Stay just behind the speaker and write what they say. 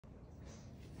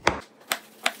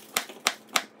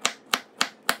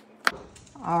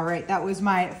All right, that was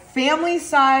my family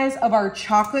size of our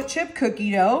chocolate chip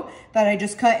cookie dough that I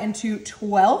just cut into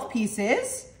 12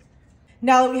 pieces.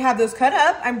 Now that we have those cut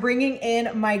up, I'm bringing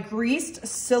in my greased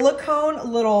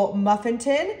silicone little muffin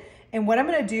tin. And what I'm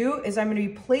gonna do is I'm gonna be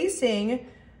placing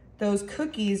those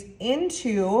cookies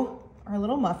into our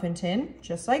little muffin tin,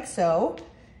 just like so,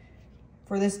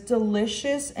 for this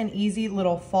delicious and easy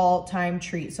little fall time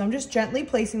treat. So I'm just gently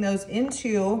placing those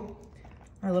into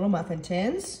our little muffin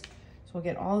tins. So we'll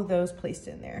get all of those placed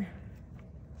in there.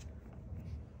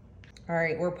 All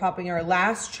right, we're popping our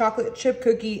last chocolate chip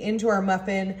cookie into our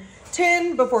muffin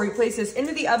tin before we place this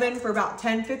into the oven for about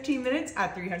 10-15 minutes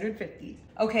at 350.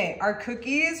 Okay, our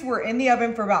cookies were in the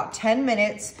oven for about 10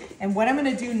 minutes. And what I'm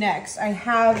gonna do next, I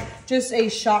have just a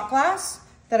shot glass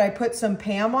that I put some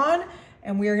Pam on,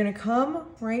 and we are gonna come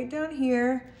right down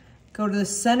here, go to the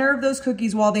center of those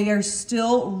cookies while they are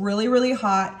still really, really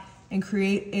hot, and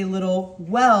create a little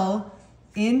well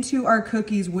into our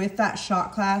cookies with that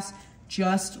shot glass,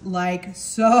 just like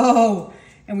so.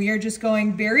 And we are just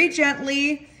going very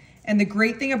gently. And the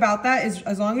great thing about that is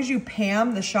as long as you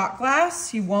Pam the shot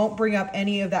glass, you won't bring up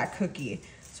any of that cookie.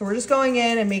 So we're just going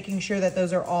in and making sure that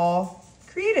those are all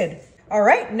created. All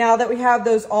right, now that we have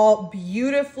those all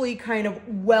beautifully kind of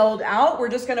welled out, we're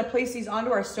just gonna place these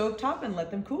onto our stovetop and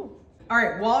let them cool. All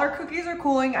right, while our cookies are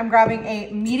cooling, I'm grabbing a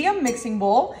medium mixing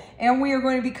bowl, and we are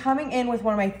going to be coming in with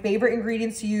one of my favorite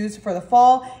ingredients to use for the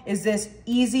fall is this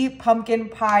easy pumpkin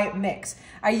pie mix.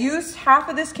 I used half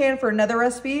of this can for another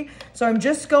recipe, so I'm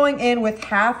just going in with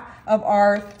half of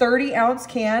our 30-ounce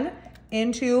can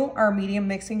into our medium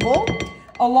mixing bowl.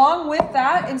 Along with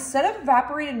that, instead of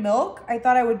evaporated milk, I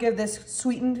thought I would give this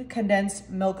sweetened condensed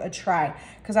milk a try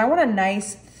because I want a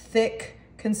nice thick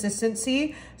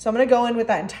consistency. So I'm gonna go in with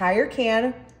that entire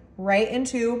can right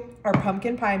into our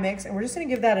pumpkin pie mix, and we're just gonna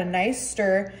give that a nice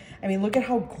stir. I mean, look at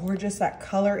how gorgeous that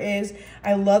color is.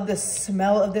 I love the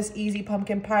smell of this easy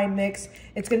pumpkin pie mix.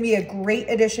 It's gonna be a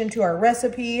great addition to our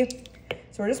recipe.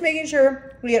 So we're just making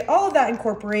sure we get all of that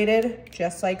incorporated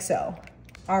just like so.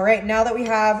 All right, now that we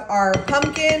have our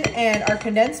pumpkin and our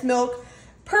condensed milk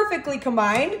perfectly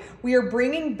combined, we are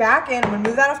bringing back in, I'm gonna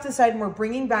move that off to the side, and we're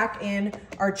bringing back in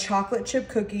our chocolate chip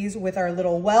cookies with our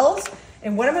little wells.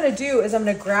 And what I'm gonna do is I'm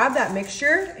gonna grab that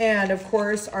mixture and of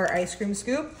course our ice cream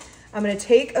scoop. I'm gonna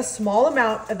take a small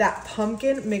amount of that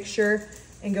pumpkin mixture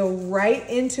and go right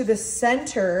into the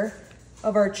center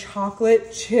of our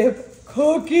chocolate chip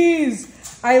cookies.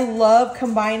 I love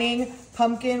combining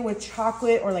pumpkin with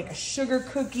chocolate or like a sugar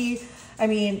cookie. I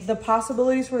mean, the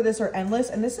possibilities for this are endless,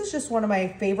 and this is just one of my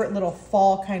favorite little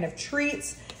fall kind of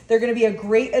treats. They're gonna be a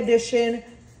great addition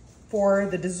for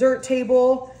the dessert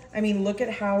table. I mean, look at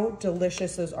how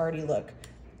delicious those already look.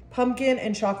 Pumpkin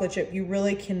and chocolate chip, you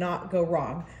really cannot go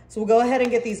wrong. So we'll go ahead and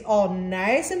get these all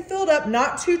nice and filled up,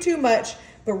 not too much,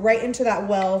 but right into that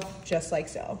well, just like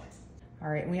so. All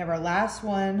right, and we have our last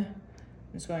one.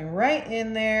 Just going right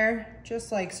in there,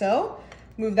 just like so.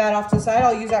 Move that off to the side.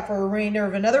 I'll use that for a remainder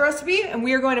of another recipe, and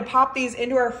we are going to pop these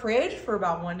into our fridge for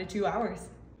about 1 to 2 hours.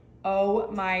 Oh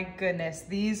my goodness,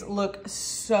 these look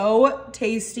so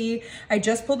tasty. I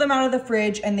just pulled them out of the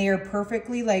fridge and they are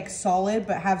perfectly like solid,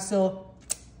 but have still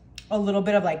a little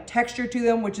bit of like texture to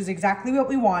them, which is exactly what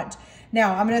we want.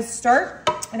 Now I'm gonna start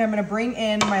and I'm gonna bring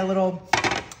in my little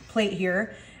plate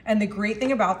here. And the great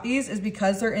thing about these is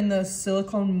because they're in the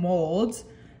silicone molds,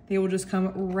 they will just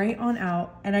come right on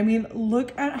out. And I mean,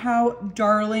 look at how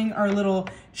darling our little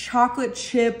chocolate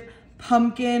chip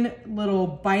pumpkin little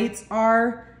bites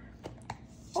are.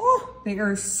 Oh, they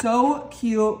are so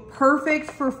cute,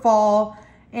 perfect for fall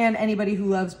and anybody who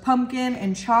loves pumpkin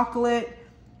and chocolate.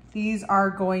 These are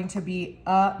going to be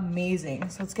amazing.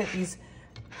 So let's get these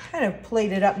kind of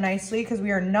plated up nicely because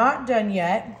we are not done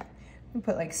yet. We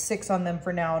put like 6 on them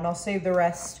for now and I'll save the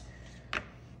rest.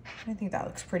 I think that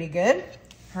looks pretty good.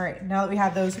 All right, now that we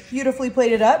have those beautifully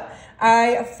plated up,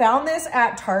 I found this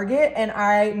at Target and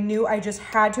I knew I just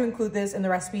had to include this in the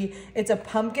recipe. It's a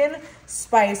pumpkin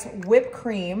spice whipped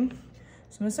cream.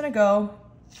 So I'm just gonna go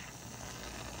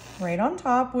right on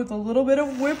top with a little bit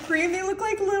of whipped cream. They look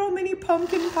like little mini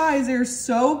pumpkin pies. They're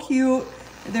so cute.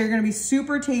 They're gonna be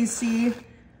super tasty.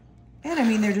 And I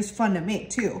mean, they're just fun to make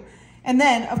too. And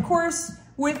then of course,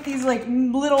 with these like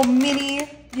little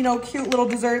mini, you know, cute little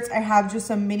desserts, I have just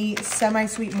some mini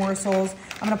semi-sweet morsels.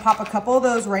 I'm gonna pop a couple of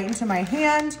those right into my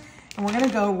hand and we're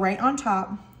gonna go right on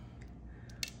top.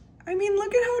 I mean,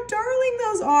 look at how darling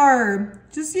those are.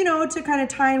 Just, you know, to kind of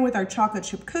tie in with our chocolate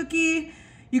chip cookie.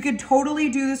 You could totally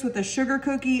do this with a sugar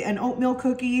cookie, an oatmeal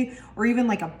cookie, or even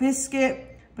like a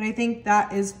biscuit. But I think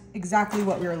that is exactly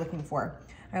what we were looking for.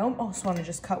 I almost want to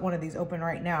just cut one of these open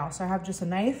right now. So I have just a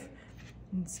knife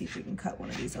Let's see if we can cut one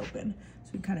of these open so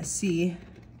we can kind of see,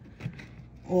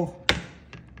 oh,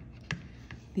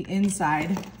 the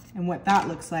inside and what that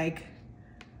looks like.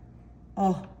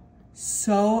 Oh,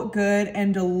 so good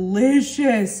and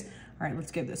delicious. All right,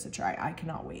 let's give this a try. I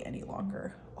cannot wait any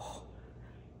longer. Oh,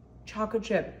 chocolate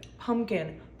chip,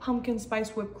 pumpkin spice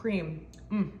whipped cream.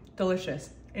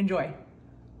 Delicious. Enjoy.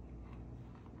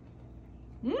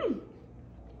 Really,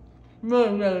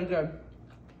 really good.